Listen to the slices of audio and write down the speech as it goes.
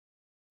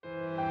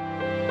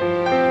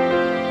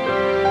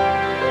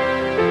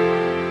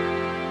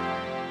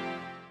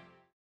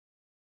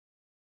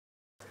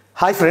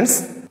Hi friends,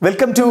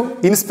 welcome to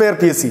Inspire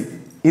PSC.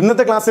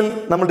 ഇന്നത്തെ ക്ലാസ്സിൽ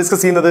നമ്മൾ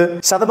ഡിസ്കസ് ചെയ്യുന്നത്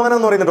ശതമാനം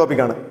എന്ന് പറയുന്ന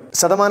ടോപ്പിക്കാണ്.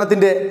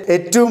 ശതമാനത്തിന്റെ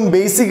ഏറ്റവും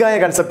ബേസിക് ആയ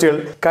കൺസെപ്റ്റുകൾ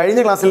കഴിഞ്ഞ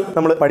ക്ലാസ്സിൽ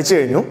നമ്മൾ പഠിച്ചു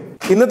കഴിഞ്ഞു.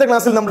 ഇന്നത്തെ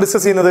ക്ലാസ്സിൽ നമ്മൾ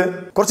ഡിസ്കസ് ചെയ്യുന്നത്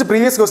കുറച്ച്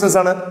പ്രീവിയസ് ക്വസ്റ്റ്യൻസ്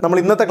ആണ് നമ്മൾ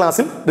ഇന്നത്തെ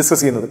ക്ലാസ്സിൽ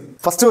ഡിസ്കസ് ചെയ്യുന്നത്.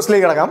 ഫസ്റ്റ്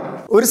ക്വസ്റ്റിലേക്ക് കടക്കാം.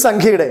 ഒരു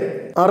സംഖ്യയുടെ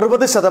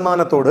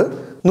 60%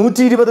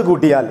 120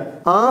 കൂട്ടിയാൽ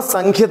ആ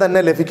സംഖ്യ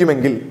തന്നെ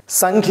ലഭിക്കുമെങ്കിൽ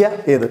സംഖ്യ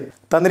ഏത്?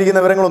 തന്നിരിക്കുന്ന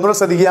വിവരങ്ങൾ ഒന്നുകൂടെ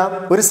ശ്രദ്ധിക്കുക.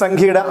 ഒരു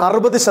സംഖ്യയുടെ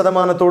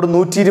 60%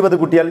 120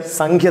 കൂട്ടിയാൽ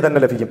സംഖ്യ തന്നെ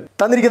ലഭിക്കും.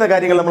 തന്നിരിക്കുന്ന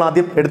കാര്യങ്ങൾ നമ്മൾ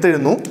ആദ്യം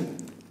എടുത്തെഴുതുന്നു.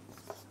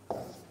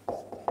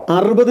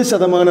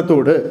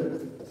 60%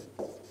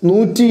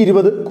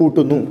 120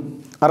 കൂട്ടുന്നു.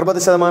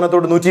 60%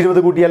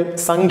 120 കൂട്ടിയാൽ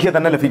സംഖ്യ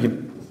തന്നെ ലഭിക്കും.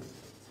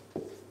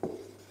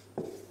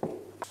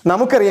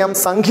 നമുക്കറിയാം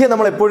സംഖ്യ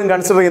നമ്മൾ എപ്പോഴും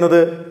കൺസിഡർ ചെയ്യുന്നത്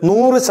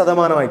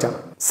 100%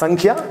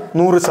 സംഖ്യ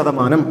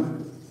 100%.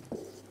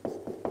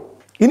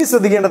 ഇനി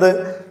ശ്രദ്ധിക്കേണ്ടത്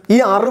ഈ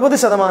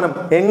 60%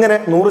 എങ്ങനെ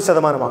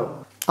 100%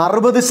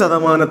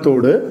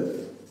 60%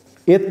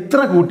 എത്ര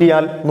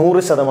കൂട്ടിയാൽ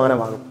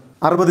 100% ആകും?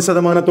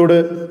 60%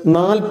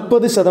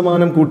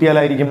 40%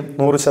 കൂട്ടിയാലായിരിക്കും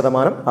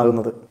 100%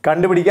 ആകുന്നത്.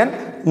 കണ്ടുപിടിക്കാൻ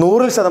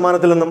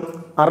 100% നിന്നും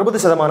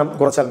 60%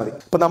 കുറച്ചാൽ മതി.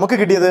 ഇപ്പൊ നമുക്ക്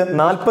കിട്ടിയത്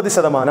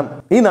 40%.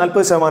 ഈ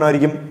 40%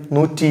 ആയിരിക്കും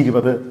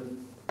 120.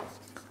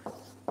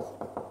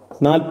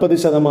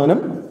 40%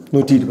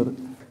 120.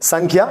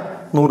 സംഖ്യ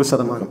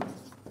 100%.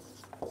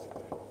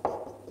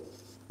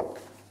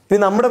 ഇനി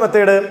നമ്മുടെ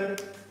മെത്തേഡ്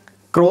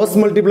ക്രോസ്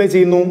മൾട്ടിപ്ലൈ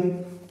ചെയ്യുന്നു.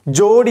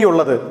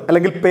 ജോഡിയുള്ളത്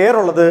അല്ലെങ്കിൽ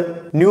പേരുള്ളത്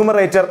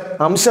ന്യൂമറേറ്റർ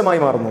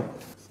അംശമായി മാറുന്നു.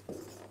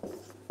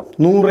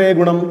 100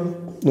 ഗുണം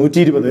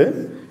 120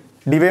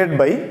 ഡിവൈഡ്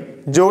ബൈ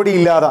ജോഡി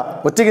ഇല്ലാതെ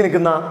ഒറ്റയ്ക്ക്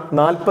നിൽക്കുന്ന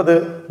 40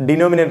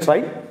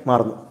 ഡിനോമിനേറ്ററായി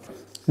മാറുന്നു.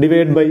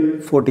 ഡിവൈഡ് ബൈ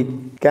 40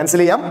 ക്യാൻസൽ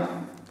ചെയ്യാം.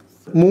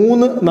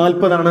 3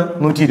 40 ആണ്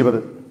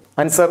 120.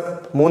 ആൻസർ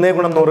 3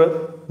 ഗുണം 100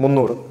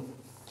 300.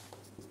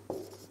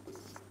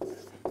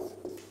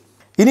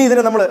 ഇനി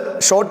ഇതിനെ നമ്മൾ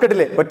ഷോർട്ട്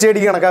കട്ടിലെ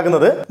ഒറ്റയടിക്ക്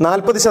കണക്കാക്കുന്നത്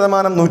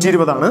 40%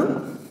 120 ആണ്.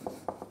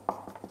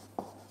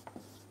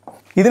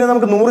 ഇതിനെ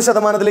നമുക്ക്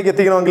 100%ലേക്ക്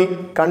എത്തിക്കണമെങ്കിൽ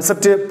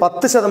കൺസെപ്റ്റ്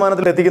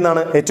 10%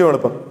 എത്തിക്കുന്നതാണ് ഏറ്റവും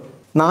എളുപ്പം.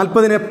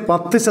 40നെ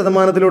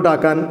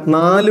 10%-ലോട്ടാക്കാൻ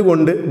 4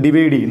 കൊണ്ട്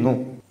ഡിവൈഡ് ചെയ്യുന്നു.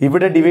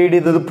 ഇവിടെ ഡിവൈഡ്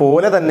ചെയ്തത്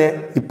പോലെ തന്നെ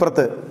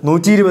ഇപ്പുറത്ത്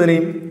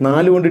 120നെയും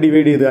 4 കൊണ്ട്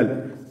ഡിവൈഡ് ചെയ്താൽ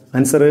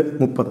ആൻസർ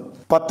 30.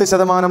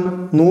 10%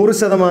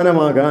 100%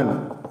 ആകാൻ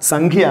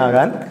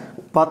സംഖ്യയാകാൻ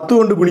 10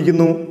 കൊണ്ട്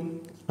ഗുണിക്കുന്നു.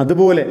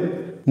 അതുപോലെ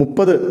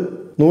 30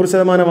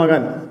 100%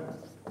 ആകാൻ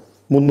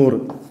 300.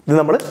 ഇത്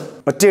നമ്മൾ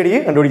ഒറ്റയടിക്ക്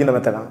കണ്ടുപിടിക്കുന്ന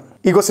മെത്തേഡാണ്.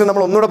 ഈ ക്വസ്റ്റ്യൻ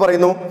നമ്മൾ ഒന്നുകൂടെ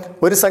പറയുന്നു.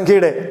 ഒരു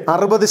സംഖ്യയുടെ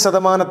 60%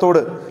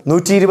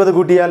 120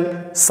 കൂട്ടിയാൽ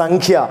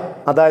സംഖ്യ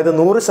അതായത്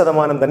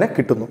 100% തന്നെ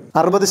കിട്ടുന്നു.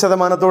 60%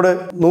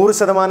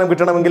 100%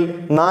 കിട്ടണമെങ്കിൽ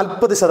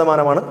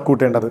 40%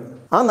 കൂട്ടേണ്ടത്.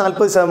 ആ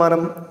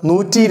 40%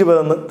 120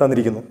 എന്ന്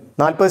തന്നിരിക്കുന്നു.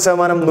 40%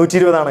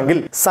 120 ആണെങ്കിൽ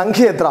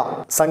സംഖ്യ എത്ര?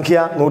 സംഖ്യ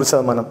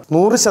 100%.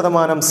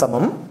 100%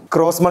 സമം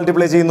ക്രോസ്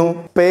മൾട്ടിപ്ലൈ ചെയ്യുന്നു.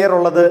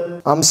 പേരുള്ളത്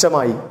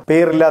അംശമായി,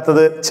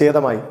 പേരില്ലാത്തത്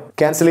ഛേദമായി.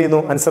 ക്യാൻസൽ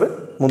ചെയ്യുന്നു. ആൻസർ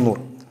 300.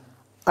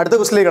 അടുത്ത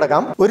ക്വസ്റ്റിലേക്ക്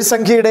കിടക്കാം. ഒരു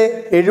സംഖ്യയുടെ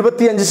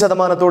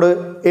 75%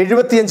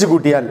 75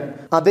 കൂട്ടിയാൽ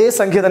അതേ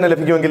സംഖ്യ തന്നെ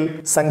ലഭിക്കുമെങ്കിൽ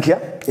സംഖ്യ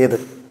ഏത്?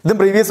 ഇതും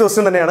പ്രീവിയസ്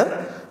ക്വസ്റ്റ്യൻ തന്നെയാണ്.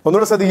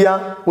 ഒന്നുകൂടെ ശ്രദ്ധിക്കുക.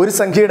 ഒരു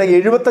സംഖ്യയുടെ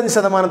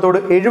 75%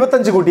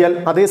 75 കൂട്ടിയാൽ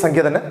അതേ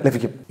സംഖ്യ തന്നെ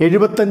ലഭിക്കും.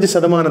 75%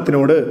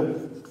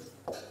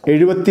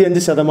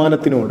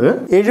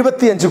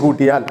 75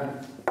 കൂട്ടിയാൽ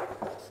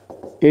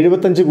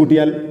 75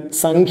 കൂട്ടിയാൽ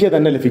സംഖ്യ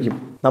തന്നെ ലഭിക്കും.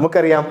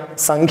 നമുക്കറിയാം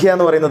സംഖ്യ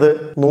എന്ന് പറയുന്നത്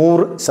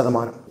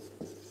 100%.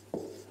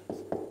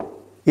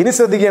 ഇനി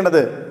ശ്രദ്ധിക്കേണ്ടത്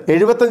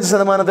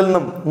 75%-ൽ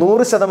നിന്നും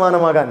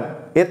 100% ആകാൻ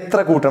എത്ര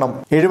കൂട്ടണം?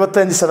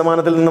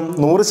 75%-ൽ നിന്നും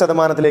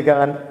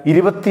 100%-ലേക്കാകാൻ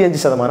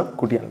 25%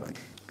 കൂട്ടിയാൽ മതി.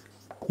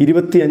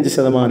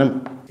 25%.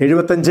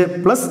 75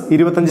 പ്ലസ്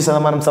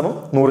 25% സമം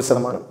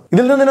 100%.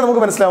 ഇതിൽ നിന്ന് തന്നെ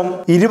നമുക്ക് മനസ്സിലാവും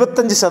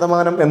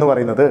 25% എന്ന്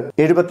പറയുന്നത്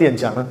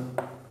 75 ആണ്.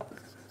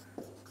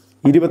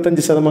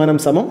 25%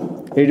 സമം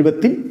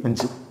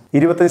 75.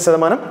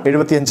 25%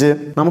 75.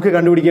 നമുക്ക്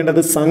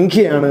കണ്ടുപിടിക്കേണ്ടത്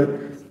സംഖ്യയാണ്.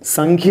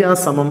 സംഖ്യ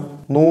സമം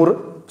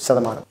 100%.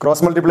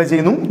 ക്രോസ് മൾട്ടിപ്ലൈ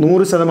ചെയ്യുന്നു.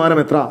 100%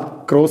 എത്ര?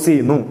 ക്രോസ്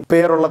ചെയ്യുന്നു.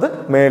 പേരുള്ളത്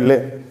മേളില്.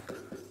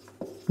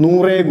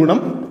 100 ഗുണം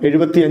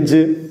 75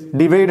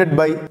 ഡിവൈഡഡ്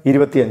ബൈ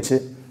 25.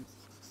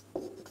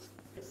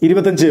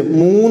 25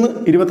 3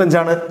 25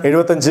 ആണ്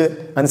 75.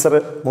 ആൻസർ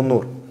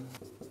 300.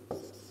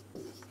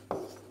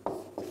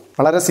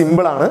 വളരെ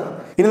സിമ്പിൾ ആണ്.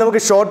 ഇനി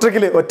നമുക്ക് ഷോർട്ട്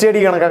ട്രിക്കിൽ ഒറ്റയടി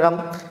കണക്കാക്കാം.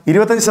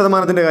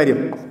 25%-ന്റെ കാര്യം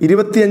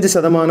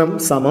 25%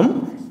 സമം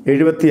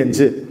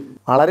 75.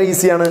 വളരെ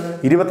ഈസിയാണ്.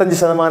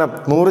 25%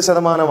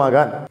 100%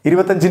 ആകാൻ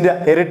 25ന്റെ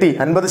ഇരട്ടി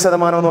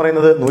 50% എന്ന്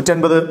പറയുന്നത്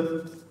 150.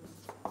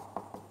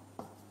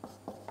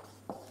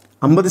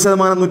 50%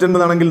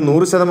 150 ആണെങ്കിൽ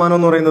 100%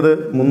 എന്ന് പറയുന്നത്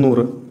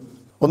 300.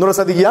 ഒന്നുകൂടെ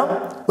ശ്രദ്ധിക്കുക.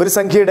 ഒരു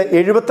സംഖ്യയുടെ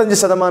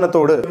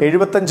 75%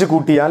 75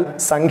 കൂട്ടിയാൽ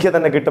സംഖ്യ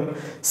തന്നെ കിട്ടും.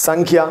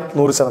 സംഖ്യ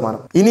 100%.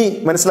 ഇനി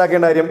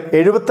മനസ്സിലാക്കേണ്ട കാര്യം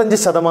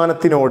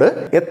 75%-നോട്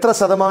എത്ര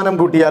ശതമാനം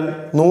കൂട്ടിയാൽ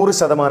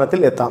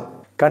 100%-ൽ എത്താം?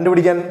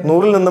 കണ്ടുപിടിക്കാൻ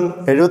 100-ൽ നിന്നും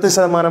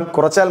 75%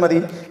 കുറച്ചാൽ മതി.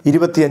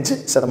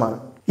 25%.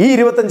 ഈ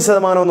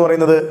 25% എന്ന്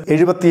പറയുന്നത്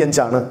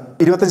 75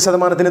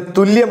 25%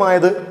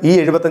 തുല്യമായത് ഈ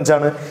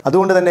 75.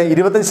 അതുകൊണ്ട് തന്നെ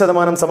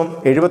 25% സമം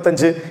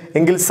 75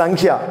 എങ്കിൽ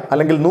സംഖ്യ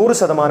അല്ലെങ്കിൽ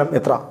 100%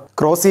 എത്ര?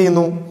 ക്രോസ്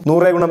ചെയ്യുന്നു.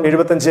 100 ഗുണം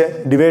 75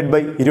 ഡിവൈഡ്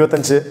ബൈ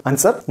 25,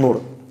 ആൻസർ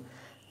 100.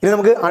 ഇനി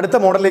നമുക്ക് അടുത്ത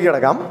മോഡലിലേക്ക്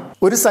കിടക്കാം.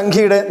 ഒരു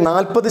സംഖ്യയുടെ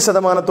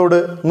 40%തോട്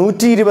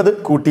 120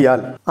 കൂട്ടിയാൽ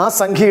ആ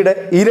സംഖ്യയുടെ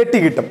ഇരട്ടി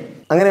കിട്ടും.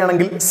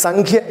 അങ്ങനെയാണെങ്കിൽ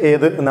സംഖ്യ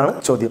ഏത് എന്നാണ്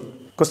ചോദ്യം.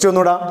 ക്വസ്റ്റ്യൻ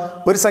ഒന്നുകൂടാ.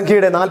 ഒരു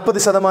സംഖ്യയുടെ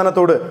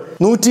 40%തോട്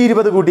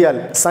 120 കൂട്ടിയാൽ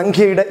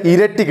സംഖ്യയുടെ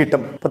ഇരട്ടി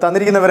കിട്ടും. അപ്പൊ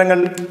തന്നിരിക്കുന്ന വിവരങ്ങൾ: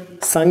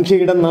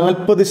 സംഖ്യയുടെ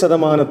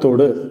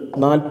 40%തോട്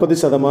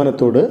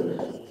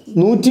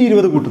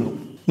 120 കൂട്ടുന്നു.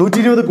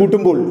 120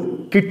 കൂട്ടുമ്പോൾ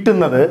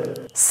കിട്ടുന്നത്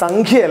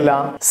സംഖ്യയല്ല,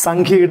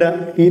 സംഖ്യയുടെ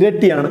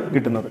ഇരട്ടിയാണ്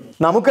കിട്ടുന്നത്.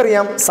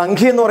 നമുക്കറിയാം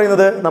സംഖ്യ എന്ന്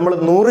പറയുന്നത് നമ്മൾ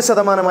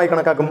 100%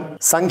 കണക്കാക്കും.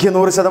 സംഖ്യ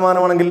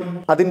 100%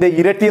 അതിന്റെ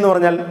ഇരട്ടി എന്ന്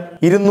പറഞ്ഞാൽ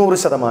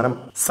 200%.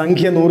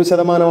 സംഖ്യ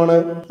 100%.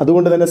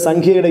 അതുകൊണ്ട് തന്നെ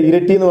സംഖ്യയുടെ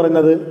ഇരട്ടി എന്ന്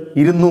പറയുന്നത്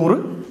 200%.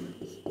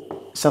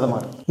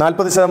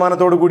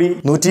 40%തോടു കൂടി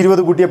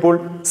 120 കൂട്ടിയപ്പോൾ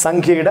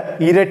സംഖ്യയുടെ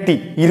ഇരട്ടി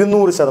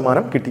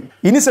 200% കിട്ടി.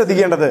 ഇനി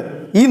ശ്രദ്ധിക്കേണ്ടത്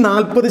ഈ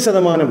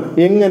 40%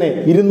 എങ്ങനെ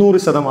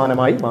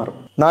 200%-ആയി മാറും?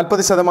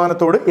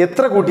 40%തോട്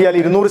എത്ര കൂട്ടിയാൽ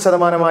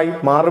 200%-ആയി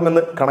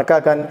മാറുമെന്ന്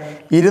കണക്കാക്കാൻ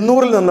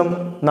 200-ൽ നിന്നും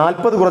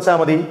 40 കുറച്ചാൽ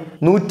മതി.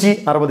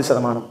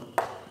 160%.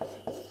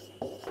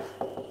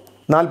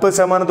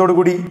 40%തോടു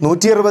കൂടി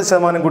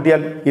 160%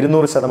 കൂട്ടിയാൽ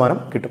 200%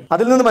 കിട്ടും.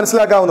 അതിൽ നിന്ന്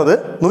മനസ്സിലാക്കാവുന്നത്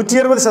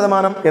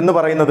 160% എന്ന്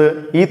പറയുന്നത്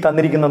ഈ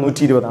തന്നിരിക്കുന്ന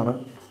 120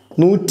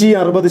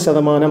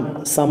 160%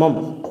 സമം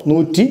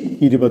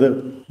 120.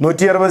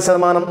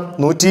 160%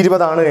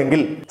 120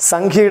 എങ്കിൽ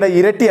സംഖ്യയുടെ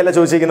ഇരട്ടിയല്ല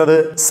ചോദിച്ചിരിക്കുന്നത്,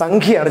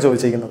 സംഖ്യയാണ്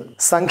ചോദിച്ചിരിക്കുന്നത്.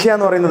 സംഖ്യ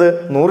എന്ന് പറയുന്നത്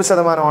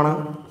 100%.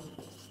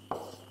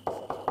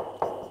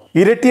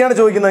 ഇരട്ടിയാണ്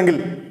ചോദിക്കുന്നതെങ്കിൽ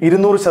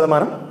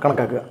 200%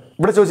 കണക്കാക്കുക.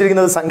 ഇവിടെ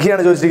ചോദിച്ചിരിക്കുന്നത്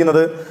സംഖ്യയാണ്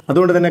ചോദിച്ചിരിക്കുന്നത്.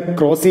 അതുകൊണ്ട് തന്നെ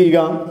ക്രോസ് ചെയ്യുക.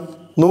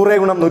 100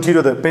 ഗുണം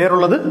 120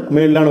 പേരുള്ളത്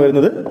മേളിലാണ്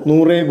വരുന്നത്.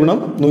 100 ഗുണം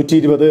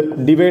 120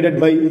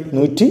 ഡിവൈഡഡ് ബൈ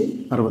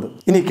 160.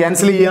 ഇനി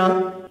ക്യാൻസൽ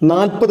ചെയ്യുക.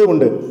 40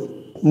 കൊണ്ട്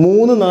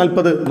 3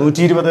 40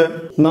 120,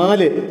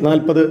 4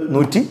 40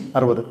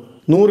 160.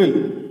 100-ൽ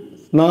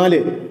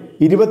 4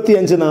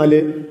 25 4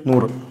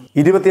 100.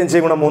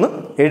 25 ഗുണം 3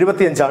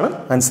 75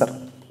 ആൻസർ.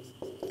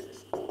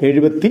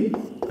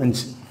 75.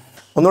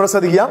 ഒന്നുകൂടെ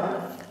ശ്രദ്ധിക്കുക.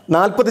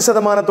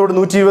 40%തോട്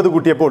 120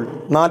 കൂട്ടിയപ്പോൾ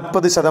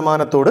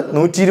 40%തോട്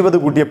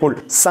 120 കൂട്ടിയപ്പോൾ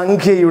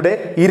സംഖ്യയുടെ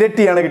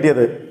ഇരട്ടിയാണ്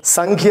കിട്ടിയത്.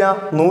 സംഖ്യ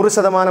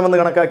 100% എന്ന്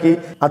കണക്കാക്കി.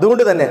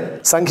 അതുകൊണ്ട് തന്നെ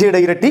സംഖ്യയുടെ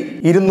ഇരട്ടി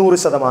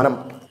 200%.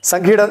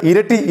 സംഖ്യയുടെ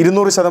ഇരട്ടി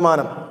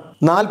 200%.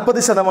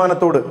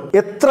 40%തോട്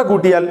എത്ര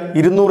കൂട്ടിയാൽ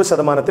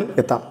 200%-ൽ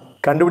എത്താം?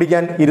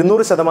 കണ്ടുപിടിക്കാൻ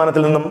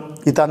 200%-ൽ നിന്നും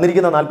ഈ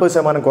തന്നിരിക്കുന്ന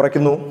 40%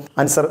 കുറയ്ക്കുന്നു.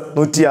 ആൻസർ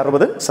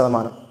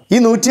 160%. ഈ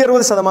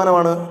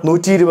 160%-ആണ്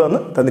 120 എന്ന്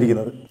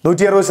തന്നിരിക്കുന്നത്.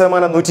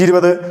 160%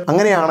 120.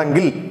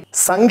 അങ്ങനെയാണെങ്കിൽ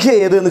സംഖ്യ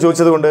ഏത് എന്ന്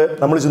ചോദിച്ചത് കൊണ്ട്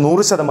നമ്മൾ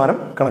 100%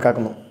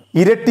 കണക്കാക്കുന്നു.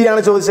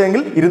 ഇരട്ടിയാണ്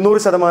ചോദിച്ചതെങ്കിൽ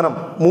 200%,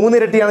 3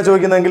 ഇരട്ടിയാണ്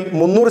ചോദിക്കുന്നതെങ്കിൽ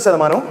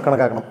 300%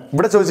 കണക്കാക്കണം.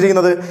 ഇവിടെ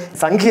ചോദിച്ചിരിക്കുന്നത്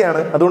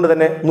സംഖ്യയാണ്. അതുകൊണ്ട്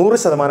തന്നെ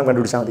 100%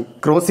 കണ്ടുപിടിച്ചാൽ മതി.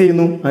 ക്രോസ്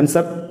ചെയ്യുന്നു.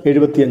 ആൻസർ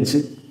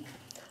 75.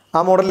 ആ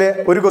മോഡലിലെ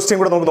ഒരു ക്വസ്റ്റ്യൻ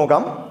കൂടെ നമുക്ക്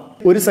നോക്കാം.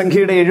 ഒരു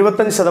സംഖ്യയുടെ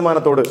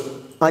 75%തോട്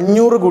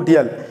 500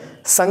 കൂട്ടിയാൽ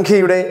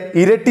സംഖ്യയുടെ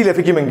ഇരട്ടി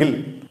ലഭിക്കുമെങ്കിൽ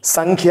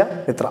സംഖ്യ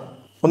എത്ര?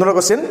 ഒന്നുകൂടെ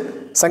ക്വസ്റ്റ്യൻ.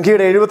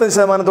 സംഖ്യയുടെ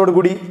 75%തോട്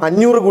കൂടി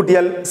 500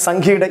 കൂട്ടിയാൽ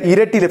സംഖ്യയുടെ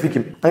ഇരട്ടി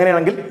ലഭിക്കും.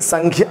 അങ്ങനെയാണെങ്കിൽ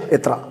സംഖ്യ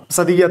എത്ര?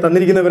 ശ്രദ്ധിക്കുക.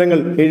 തന്നിരിക്കുന്ന വിവരങ്ങൾ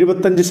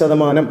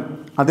 75%.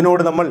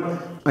 അതിനോട് നമ്മൾ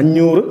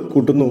 500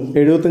 കൂട്ടുന്നു.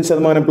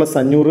 75% പ്ലസ്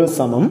 500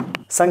 സമം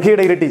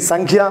സംഖ്യയുടെ ഇരട്ടി.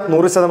 സംഖ്യ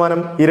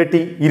 100%,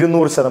 ഇരട്ടി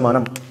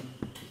 200%.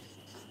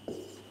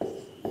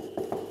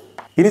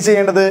 ഇനി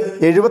ചെയ്യേണ്ടത്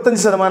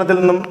 75%-ൽ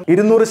നിന്നും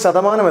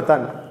 200%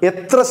 എത്താൻ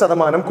എത്ര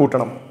ശതമാനം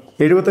കൂട്ടണം?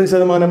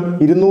 75%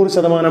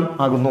 200%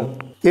 ആകുന്നു.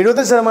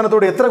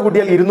 75%തോട് എത്ര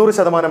കൂട്ടിയാൽ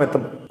 200%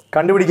 എത്തും?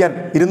 കണ്ടുപിടിക്കാൻ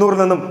 200-ൽ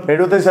നിന്നും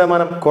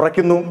 75%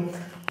 കുറയ്ക്കുന്നു.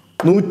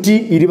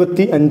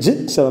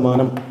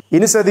 125%.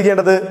 ഇനി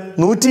ശ്രദ്ധിക്കേണ്ടത്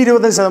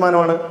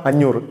 125%-ആണ്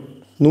 500.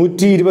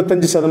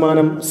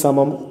 125%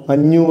 സമം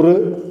 500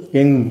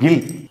 എങ്കിൽ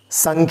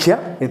സംഖ്യ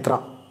എത്ര?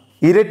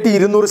 ഇരട്ടി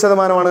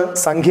 200%-ആണ്,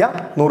 സംഖ്യ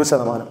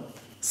 100%.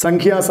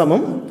 സംഖ്യ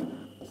സമം.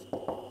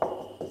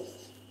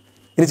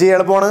 ഇനി ചെയ്യാൻ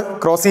എളുപ്പമാണ്.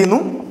 ക്രോസ് ചെയ്യുന്നു.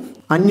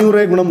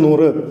 500 ഗുണം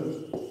 100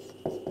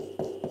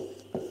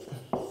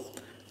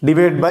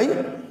 ഡിവൈഡ് ബൈ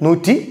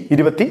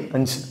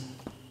 125.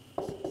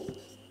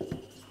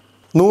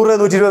 100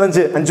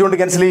 125 5 കൊണ്ട്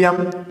ക്യാൻസൽ ചെയ്യാം.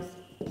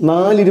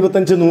 4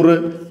 25 100,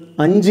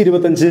 5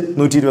 25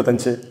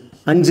 125.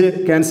 5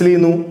 ക്യാൻസൽ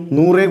ചെയ്യുന്നു.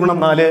 100 ഗുണം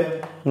 4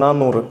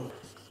 400.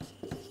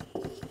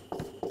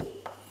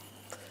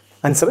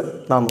 ആൻസർ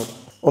 400.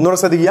 ഒന്നുകൂടെ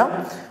ശ്രദ്ധിക്കുക.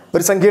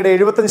 ഒരു സംഖ്യയുടെ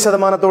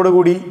 75%തോടു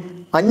കൂടി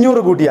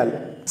 500 കൂട്ടിയാൽ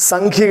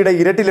സംഖ്യയുടെ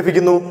ഇരട്ടി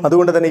ലഭിക്കുന്നു.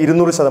 അതുകൊണ്ട് തന്നെ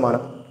 200%.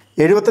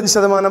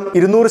 75%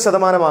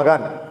 200%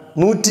 ആകാൻ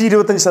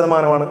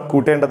 125%-ആണ്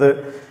കൂട്ടേണ്ടത്.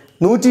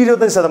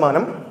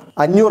 125%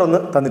 500 എന്ന്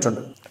തന്നിട്ടുണ്ട്.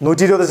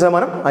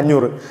 120%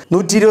 500.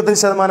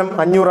 125%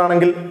 500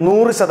 ആണെങ്കിൽ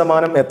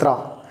 100% എത്ര?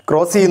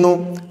 ക്രോസ് ചെയ്യുന്നു.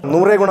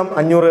 100 ഗുണം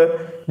 500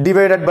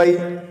 ഡിവൈഡഡ് ബൈ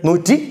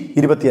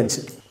 125.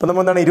 അപ്പം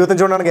നമ്മൾ എന്താണ്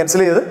 25 കൊണ്ടാണ് ക്യാൻസൽ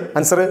ചെയ്തത്.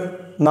 ആൻസർ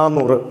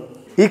 400.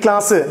 ഈ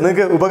ക്ലാസ്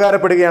നിങ്ങൾക്ക്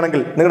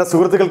ഉപകാരപ്പെടുകയാണെങ്കിൽ നിങ്ങളുടെ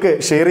സുഹൃത്തുക്കൾക്ക്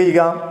ഷെയർ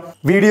ചെയ്യുക,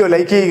 വീഡിയോ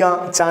ലൈക്ക് ചെയ്യുക,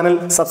 ചാനൽ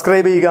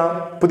സബ്സ്ക്രൈബ് ചെയ്യുക,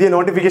 പുതിയ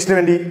നോട്ടിഫിക്കേഷന്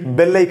വേണ്ടി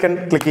ബെൽ ഐക്കൺ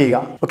ക്ലിക്ക്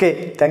ചെയ്യുക. Okay,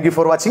 thank you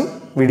for watching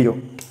video.